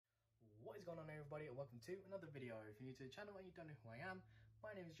going on, everybody, and welcome to another video. If you're new to the channel and you don't know who I am,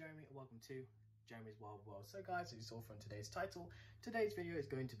 my name is Jeremy and welcome to Jeremy's Wild World. So guys, as you saw from today's title, today's video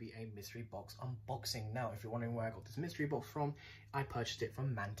is going to be a mystery box unboxing. Now, if you're wondering where I got this mystery box from, I purchased it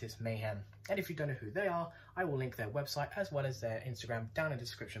from Mantis Mayhem. And if you don't know who they are, I will link their website as well as their Instagram down in the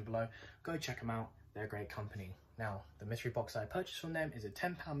description below. Go check them out, they're a great company. Now, the mystery box I purchased from them is a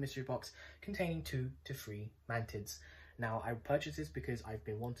 £10 mystery box containing 2 to 3 mantids. Now, I purchased this because I've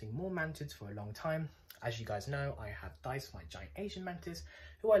been wanting more mantids for a long time. As you guys know, I have Dice, my giant Asian mantis,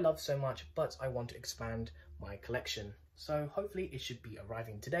 who I love so much, but I want to expand my collection. So hopefully it should be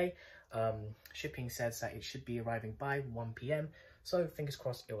arriving today. Shipping says that it should be arriving by 1 PM, so fingers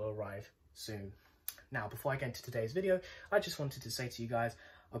crossed it will arrive soon. Now, before I get into today's video, I just wanted to say to you guys,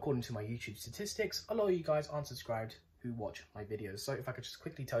 according to my YouTube statistics, a lot of you guys aren't subscribed who watch my videos. So if I could just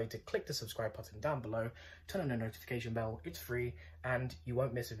quickly tell you to click the subscribe button down below, turn on the notification bell, it's free, and you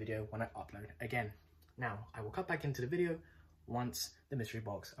won't miss a video when I upload again. Now, I will cut back into the video once the mystery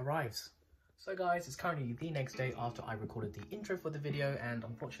box arrives. So guys, it's currently the next day after I recorded the intro for the video, and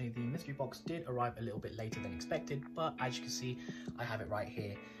unfortunately the mystery box did arrive a little bit later than expected, but as you can see, I have it right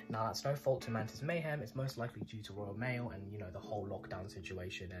here. Now, that's no fault to Mantis Mayhem. It's most likely due to Royal Mail and, you know, the whole lockdown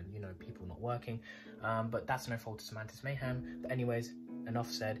situation and, you know, people not working. But that's no fault to Mantis Mayhem. But anyways,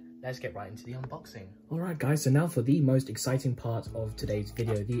 enough said, let's get right into the unboxing. Alright guys, so now for the most exciting part of today's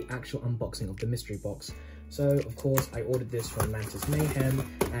video, the actual unboxing of the mystery box. So, of course, I ordered this from Mantis Mayhem,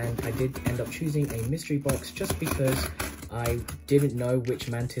 and I did end up choosing a mystery box just because I didn't know which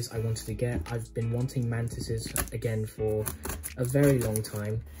mantis I wanted to get. I've been wanting mantises again for a very long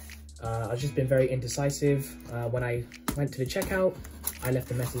time. I've just been very indecisive. When I went to the checkout, I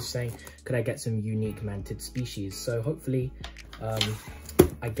left a message saying, could I get some unique mantid species? So hopefully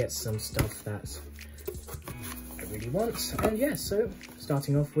I get some stuff that I really want. And yeah, so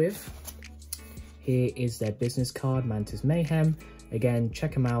starting off with, here is their business card, Mantis Mayhem. Again,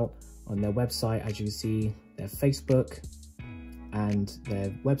 check them out on their website. As you can see, their Facebook and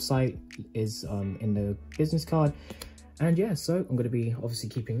their website is in the business card. And yeah, so I'm going to be obviously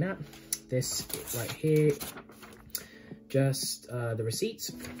keeping that. This right here, just the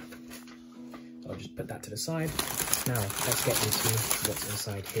receipts. I'll just put that to the side. Now, let's get into what's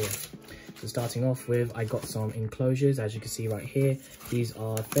inside here. So starting off with, I got some enclosures, as you can see right here. These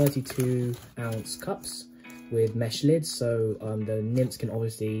are 32-ounce cups with mesh lids, so the nymphs can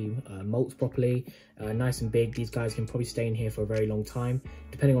obviously molt properly, nice and big. These guys can probably stay in here for a very long time.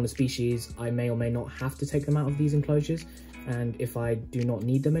 Depending on the species, I may or may not have to take them out of these enclosures, and if I do not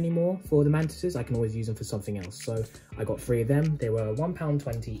need them anymore for the mantises, I can always use them for something else. So I got 3 of them. They were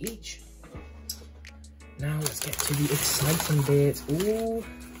 £1.20 each. Now let's get to the exciting bit. Ooh,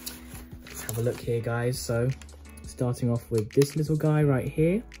 let's have a look here, guys. So starting off with this little guy right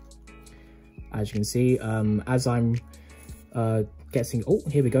here. As you can see, as I'm guessing, oh,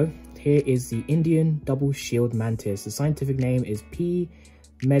 here we go. Here is the Indian double shield mantis. The scientific name is P.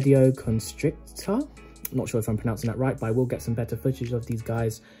 medioconstrictor. I'm not sure if I'm pronouncing that right, but I will get some better footage of these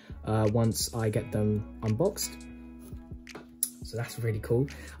guys once I get them unboxed. So that's really cool,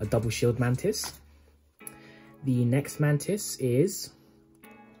 a double shield mantis. The next mantis is,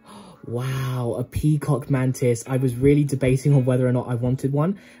 wow, a peacock mantis. I was really debating on whether or not I wanted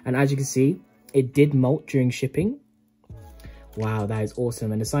one, and as you can see, it did molt during shipping. Wow, that is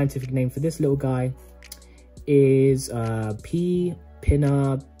awesome. And the scientific name for this little guy is P.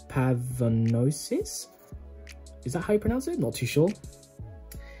 pinapavanosis. Is that how you pronounce it? Not too sure.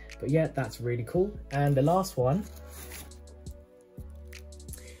 But yeah, that's really cool. And the last one.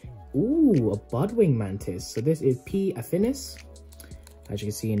 Ooh, a budwing mantis. So this is P. affinis. As you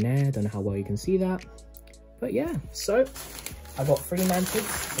can see in there, don't know how well you can see that. But yeah, so I got 3 mantids,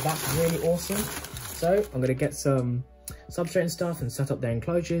 so that's really awesome. So I'm going to get some substrate and stuff and set up their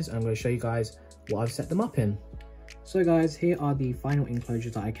enclosures, and I'm going to show you guys what I've set them up in. So guys, here are the final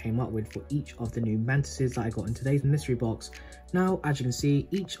enclosures that I came up with for each of the new mantises that I got in today's mystery box. Now, as you can see,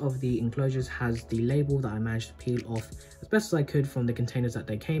 each of the enclosures has the label that I managed to peel off as best as I could from the containers that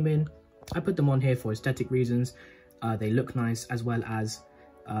they came in. I put them on here for aesthetic reasons. They look nice, as well as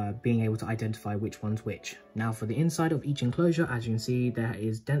being able to identify which one's which. Now for the inside of each enclosure, as you can see, there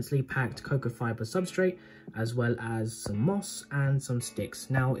is densely packed cocoa fiber substrate, as well as some moss and some sticks.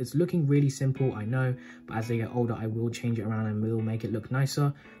 Now it's looking really simple, I know, but as they get older I will change it around and will make it look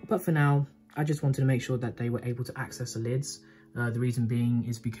nicer. But for now, I just wanted to make sure that they were able to access the lids. The reason being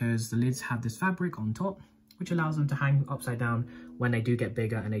is because the lids have this fabric on top, which allows them to hang upside down when they do get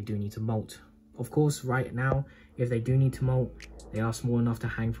bigger and they do need to molt. Of course, right now, if they do need to molt, they are small enough to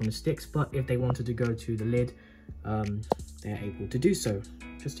hang from the sticks, but if they wanted to go to the lid, they're able to do so.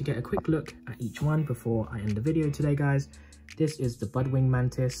 just to get a quick look at each one before I end the video today, guys. This is the budwing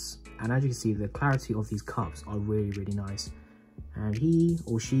mantis, and as you can see, the clarity of these cups are really nice. And he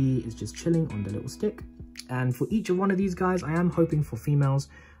or she is just chilling on the little stick. And for each of one of these guys, I am hoping for females.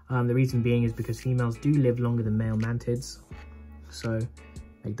 The reason being is because females do live longer than male mantids, so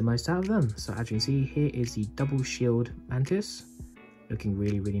make the most out of them. So as you can see, here is the double shield mantis, looking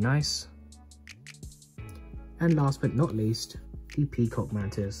really nice. And last but not least, the peacock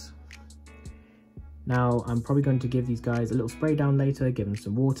mantis. Now I'm probably going to give these guys a little spray down later, give them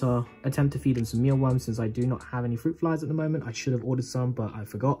some water, attempt to feed them some mealworms since I do not have any fruit flies at the moment. I should have ordered some, but I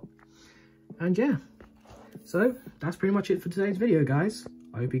forgot. And yeah, so that's pretty much it for today's video, guys.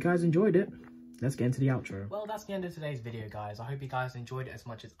 I hope you guys enjoyed it. Let's get into the outro. Well, that's the end of today's video, guys. I hope you guys enjoyed it as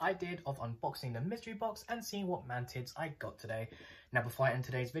much as I did of unboxing the mystery box and seeing what mantids I got today. Now, before I end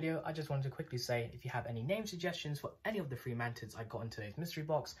today's video, I just wanted to quickly say, if you have any name suggestions for any of the free mantids I got in today's mystery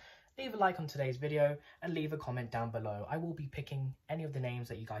box, leave a like on today's video and leave a comment down below. I will be picking any of the names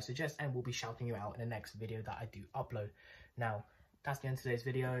that you guys suggest and will be shouting you out in the next video that I do upload. Now, that's the end of today's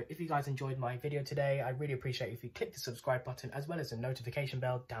video. If you guys enjoyed my video today, I really appreciate if you click the subscribe button as well as the notification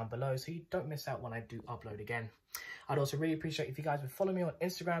bell down below so you don't miss out when I do upload again. I'd also really appreciate if you guys would follow me on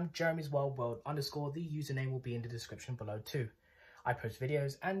Instagram, Jeremy'sWildWorld_. The username will be in the description below too. I post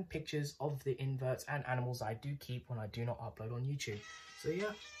videos and pictures of the inverts and animals I do keep when I do not upload on YouTube. So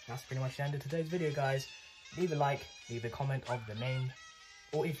yeah, that's pretty much the end of today's video, guys. Leave a like, leave a comment of the name,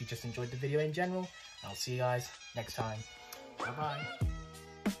 or if you just enjoyed the video in general. I'll see you guys next time. Bye-bye.